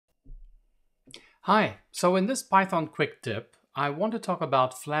Hi, so in this Python quick tip, I want to talk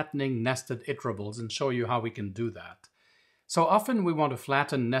about flattening nested iterables and show you how we can do that. So often we want to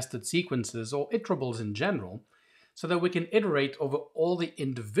flatten nested sequences or iterables in general so that we can iterate over all the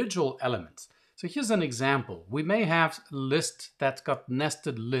individual elements. So here's an example. We may have a list that's got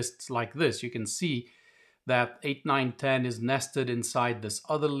nested lists like this. You can see that 8, 9, 10 is nested inside this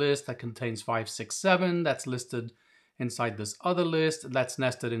other list that contains 5, 6, 7. That's listed inside this other list that's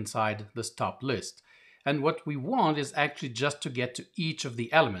nested inside this top list. And what we want is actually just to get to each of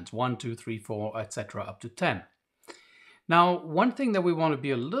the elements, 1, 2, 3, 4, etc. up to 10. Now, one thing that we want to be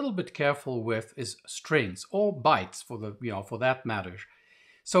a little bit careful with is strings or bytes for that matter.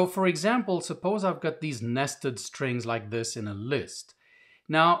 So for example, suppose I've got these nested strings like this in a list.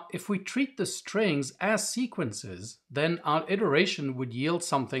 Now, if we treat the strings as sequences, then our iteration would yield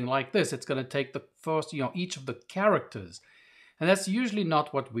something like this. It's going to take the first, each of the characters. And that's usually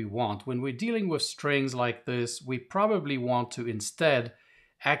not what we want. When we're dealing with strings like this, we probably want to instead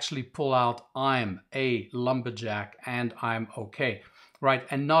actually pull out I'm a lumberjack and I'm okay, right?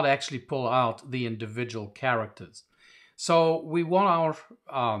 And not actually pull out the individual characters. So we want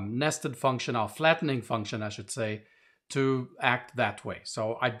our nested function, our flattening function, I should say, to act that way.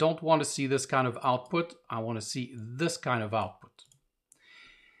 So I don't want to see this kind of output. I want to see this kind of output.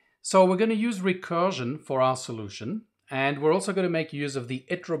 So we're going to use recursion for our solution. And we're also going to make use of the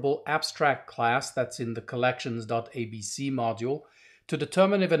iterable abstract class that's in the collections.abc module to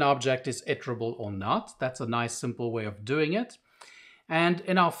determine if an object is iterable or not. That's a nice simple way of doing it. And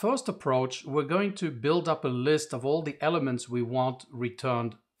in our first approach, we're going to build up a list of all the elements we want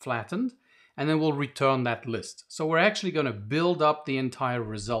returned flattened, and then we'll return that list. So we're actually going to build up the entire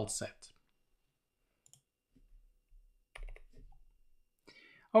result set.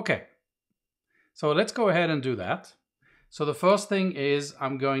 Okay, so let's go ahead and do that. So the first thing is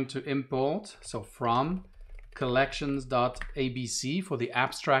I'm going to import, so from collections.abc for the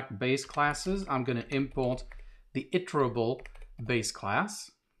abstract base classes, I'm going to import the iterable base class.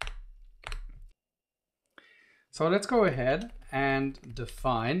 So let's go ahead and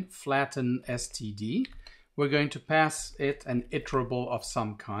define flatten std. We're going to pass it an iterable of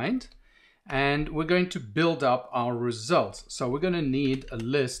some kind, and we're going to build up our results. So we're going to need a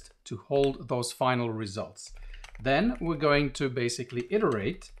list to hold those final results. Then we're going to basically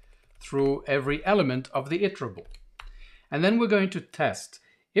iterate through every element of the iterable. And then we're going to test.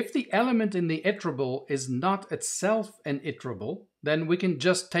 If the element in the iterable is not itself an iterable, then we can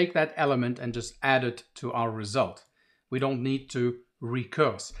just take that element and just add it to our result. We don't need to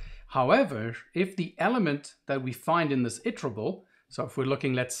recurse. However, if the element that we find in this iterable, so if we're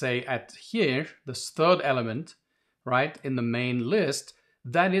looking, let's say, at here, this third element, right, in the main list,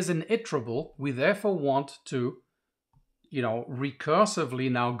 that is an iterable, we therefore want to, recursively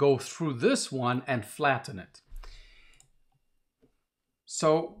now go through this one and flatten it.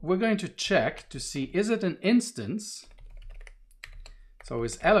 So we're going to check to see, is it an instance? So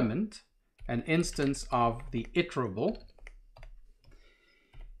is element an instance of the iterable?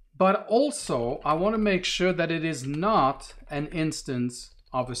 But also, I want to make sure that it is not an instance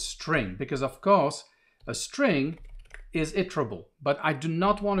of a string, because of course, a string is iterable, but I do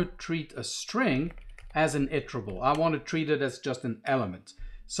not want to treat a string as an iterable. I want to treat it as just an element.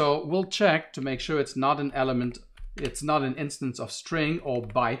 So we'll check to make sure it's not an element, it's not an instance of string or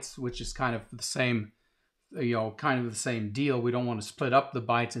bytes, which is kind of the same, kind of the same deal. We don't want to split up the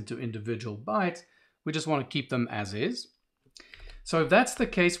bytes into individual bytes. We just want to keep them as is. So if that's the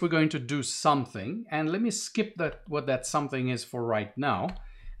case, we're going to do something. And let me skip what that something is for right now.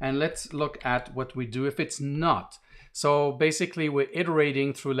 And let's look at what we do if it's not. So basically we're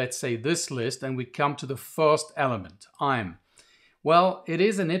iterating through, let's say, this list, and we come to the first element, I'm. Well, it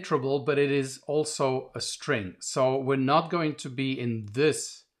is an iterable, but it is also a string. So we're not going to be in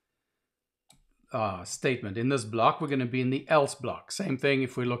this statement, in this block. We're going to be in the else block. Same thing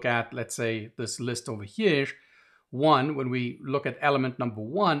if we look at, let's say, this list over here. When we look at element number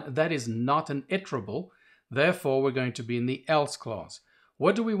 1, that is not an iterable. Therefore, we're going to be in the else clause.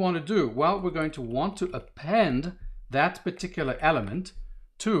 What do we want to do? Well, we're going to want to append that particular element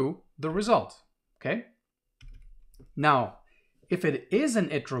to the result, okay? Now, if it is an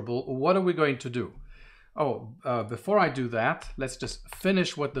iterable, what are we going to do? Before I do that, let's just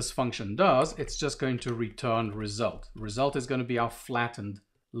finish what this function does. It's just going to return result. Result is going to be our flattened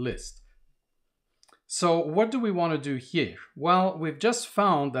list. So what do we want to do here? Well, we've just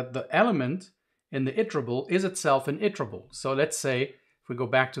found that the element in the iterable is itself an iterable. So let's say, if we go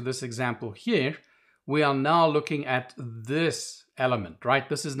back to this example here, we are now looking at this element, right?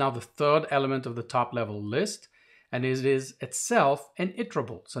 This is now the third element of the top level list. and it is itself an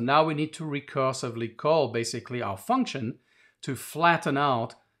iterable. So now we need to recursively call basically our function to flatten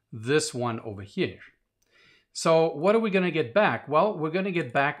out this one over here. So what are we going to get back? Well, we're going to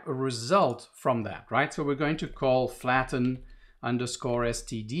get back a result from that, right? So we're going to call flatten underscore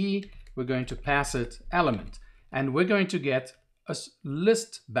std. We're going to pass it element, and we're going to get a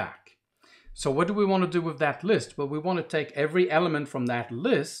list back. So what do we want to do with that list? Well, we want to take every element from that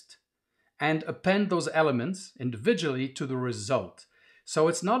list and append those elements individually to the result. So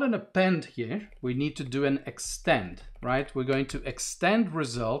it's not an append here. We need to do an extend, right? We're going to extend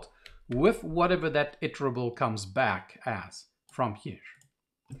result with whatever that iterable comes back as from here.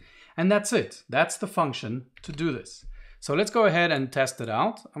 And that's it. That's the function to do this. So let's go ahead and test it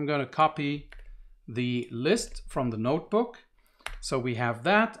out. I'm going to copy the list from the notebook. So we have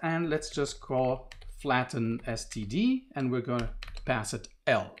that, and let's just call flatten std, and we're going to pass it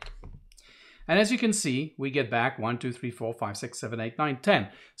L. And as you can see, we get back 1, 2, 3, 4, 5, 6, 7, 8, 9, 10.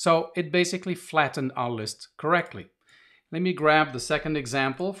 So it basically flattened our list correctly. Let me grab the second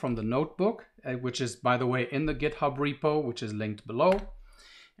example from the notebook, which is, by the way, in the GitHub repo, which is linked below.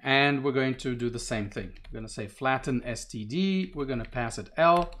 And we're going to do the same thing. We're going to say flatten std. We're going to pass it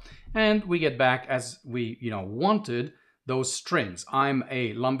L, and we get back, as we wanted, those strings. I'm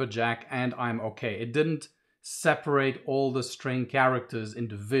a lumberjack and I'm okay. It didn't separate all the string characters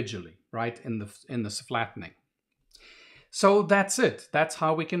individually, right, in the flattening. So that's it. That's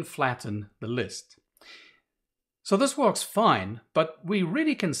how we can flatten the list. So this works fine, but we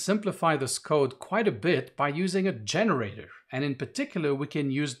really can simplify this code quite a bit by using a generator. And in particular, we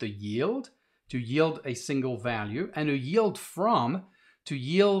can use the yield to yield a single value, and a yield from to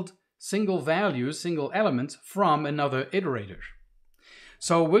yield single values, single elements from another iterator.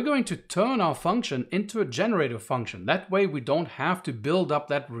 So we're going to turn our function into a generator function. That way we don't have to build up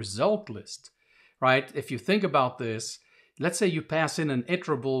that result list, right? If you think about this, let's say you pass in an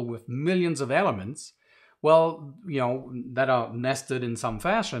iterable with millions of elements, well, that are nested in some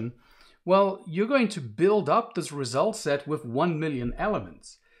fashion. Well, you're going to build up this result set with 1 million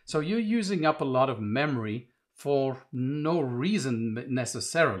elements. So you're using up a lot of memory for no reason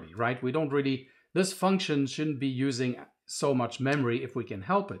necessarily, right? This function shouldn't be using so much memory if we can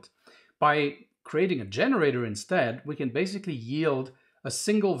help it. By creating a generator instead, we can basically yield a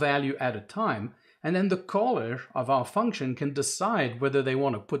single value at a time, and then the caller of our function can decide whether they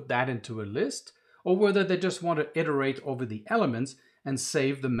want to put that into a list or whether they just want to iterate over the elements and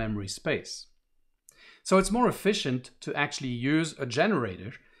save the memory space. So it's more efficient to actually use a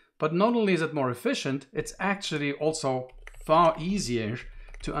generator, but not only is it more efficient, it's actually also far easier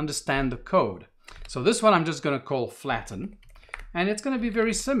to understand the code. So this one I'm just going to call flatten, and it's going to be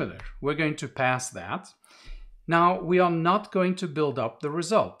very similar. We're going to pass that. Now we are not going to build up the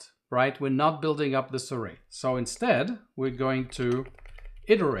result, right? We're not building up this array. So instead, we're going to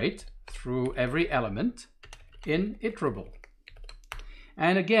iterate through every element in iterable.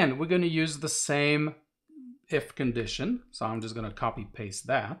 And again, we're going to use the same if condition. So I'm just going to copy paste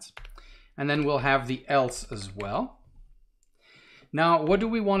that. And then we'll have the else as well. Now, what do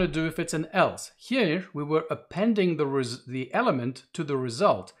we want to do if it's an else? Here, we were appending the element to the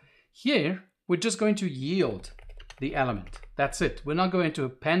result. Here, we're just going to yield the element. That's it. We're not going to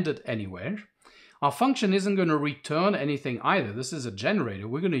append it anywhere. Our function isn't going to return anything either. This is a generator.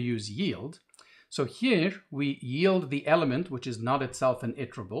 We're going to use yield. So here, we yield the element, which is not itself an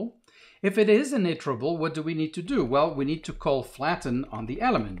iterable. If it is an iterable, what do we need to do? Well, we need to call flatten on the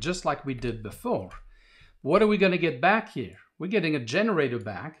element, just like we did before. What are we going to get back here? We're getting a generator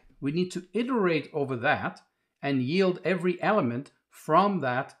back. We need to iterate over that and yield every element from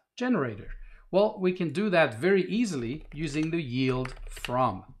that generator. Well, we can do that very easily using the yield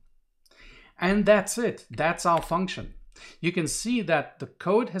from. And that's it. That's our function. You can see that the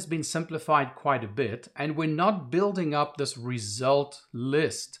code has been simplified quite a bit, and we're not building up this result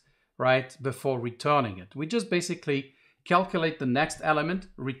list, right, before returning it. We just basically calculate the next element,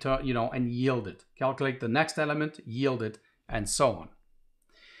 return, and yield it. Calculate the next element, yield it, and so on.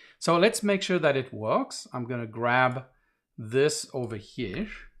 So let's make sure that it works. I'm going to grab this over here.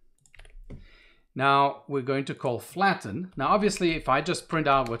 Now we're going to call flatten. Now obviously if I just print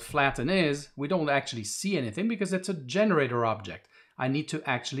out what flatten is, we don't actually see anything because it's a generator object. I need to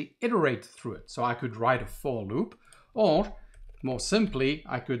actually iterate through it. So I could write a for loop, or more simply,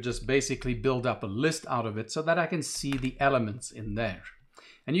 I could just basically build up a list out of it so that I can see the elements in there.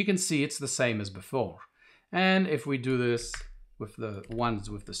 And you can see it's the same as before. And if we do this with the ones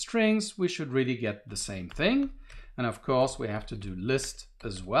with the strings, we should really get the same thing. And of course, we have to do list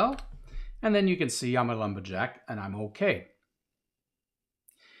as well. And then you can see I'm a lumberjack and I'm okay.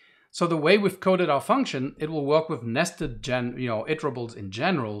 So the way we've coded our function, it will work with nested iterables in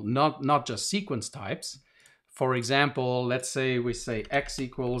general, not just sequence types. For example, let's say we say x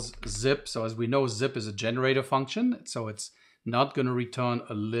equals zip. So as we know, zip is a generator function. So it's not going to return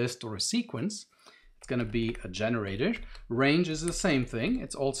a list or a sequence. It's going to be a generator. Range is the same thing.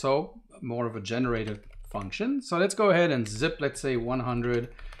 It's also more of a generator function. So let's go ahead and zip, let's say 100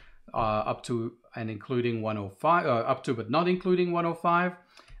 up to and including 105, up to but not including 105.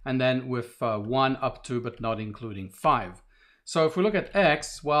 And then with 1 up to but not including 5. So if we look at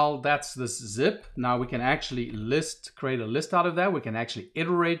x, well, that's this zip. Now we can actually create a list out of that. We can actually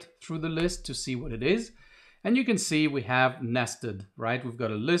iterate through the list to see what it is. And you can see we have nested, right? We've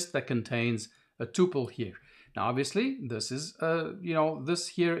got a list that contains a tuple here. Now, obviously, this is, this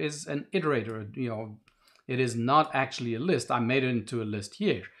here is an iterator. It is not actually a list. I made it into a list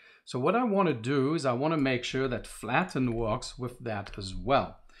here. So what I want to do is I want to make sure that flatten works with that as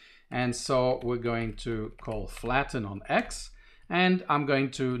well. And so we're going to call flatten on x, and I'm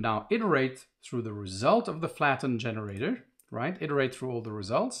going to now iterate through the result of the flatten generator, right? Iterate through all the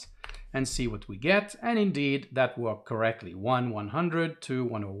results and see what we get. And indeed, that worked correctly. 1, 100, 2,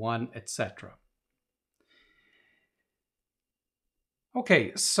 101, etc.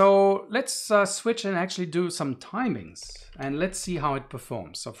 Okay, so let's switch and actually do some timings, and let's see how it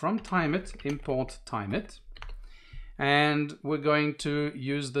performs. So from timeit, import timeit. And we're going to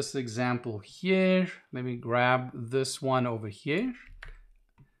use this example here. Let me grab this one over here.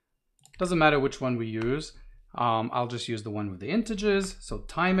 Doesn't matter which one we use. I'll just use the one with the integers. So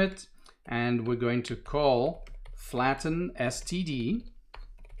timeit, and we're going to call flatten std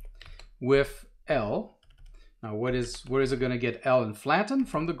with L. Now where is it going to get L and flatten?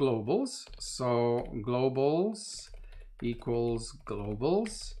 From the globals. So globals equals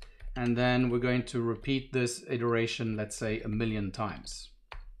globals. And then we're going to repeat this iteration, let's say 1,000,000 times,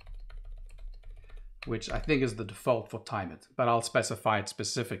 which I think is the default for timeit, but I'll specify it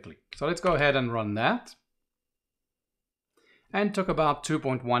specifically. So let's go ahead and run that. And took about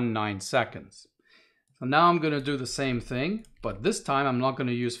 2.19 seconds. So now I'm going to do the same thing, but this time I'm not going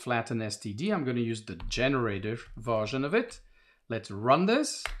to use flatten std. I'm going to use the generator version of it. Let's run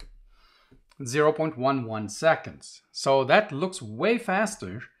this. 0.11 seconds. So that looks way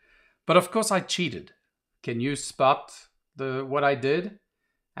faster. But of course I cheated. Can you spot what I did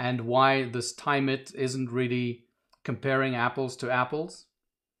and why this timeit isn't really comparing apples to apples?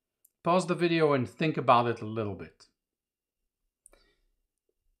 Pause the video and think about it a little bit.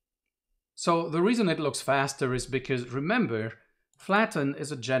 So the reason it looks faster is because, remember, flatten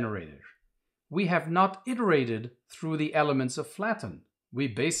is a generator. We have not iterated through the elements of flatten. We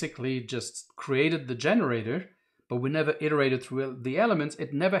basically just created the generator, but we never iterated through the elements.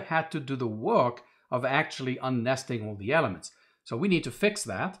 It never had to do the work of actually unnesting all the elements. So we need to fix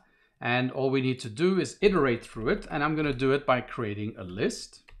that. And all we need to do is iterate through it. And I'm going to do it by creating a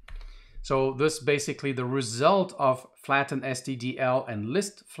list. So this basically the result of flatten stdl and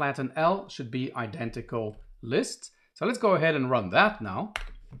list flatten l should be identical lists. So let's go ahead and run that now.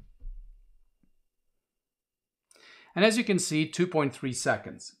 And as you can see, 2.3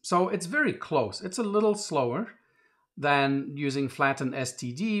 seconds. So it's very close. It's a little slower than using flatten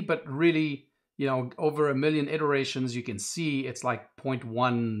std, but really, over 1,000,000 iterations, you can see it's like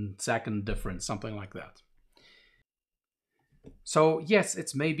 0.1 second difference, something like that. So yes,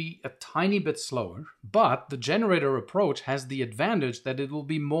 it's maybe a tiny bit slower, but the generator approach has the advantage that it will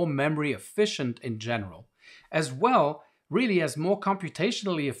be more memory efficient in general, as well, really as more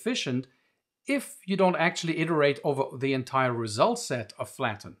computationally efficient if you don't actually iterate over the entire result set of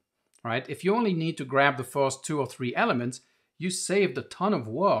flatten. Right? If you only need to grab the first 2 or 3 elements, you saved a ton of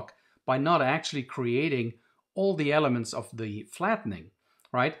work by not actually creating all the elements of the flattening,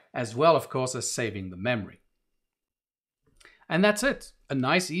 right? As well, of course, as saving the memory. And that's it. A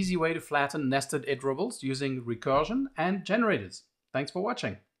nice, easy way to flatten nested iterables using recursion and generators. Thanks for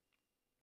watching.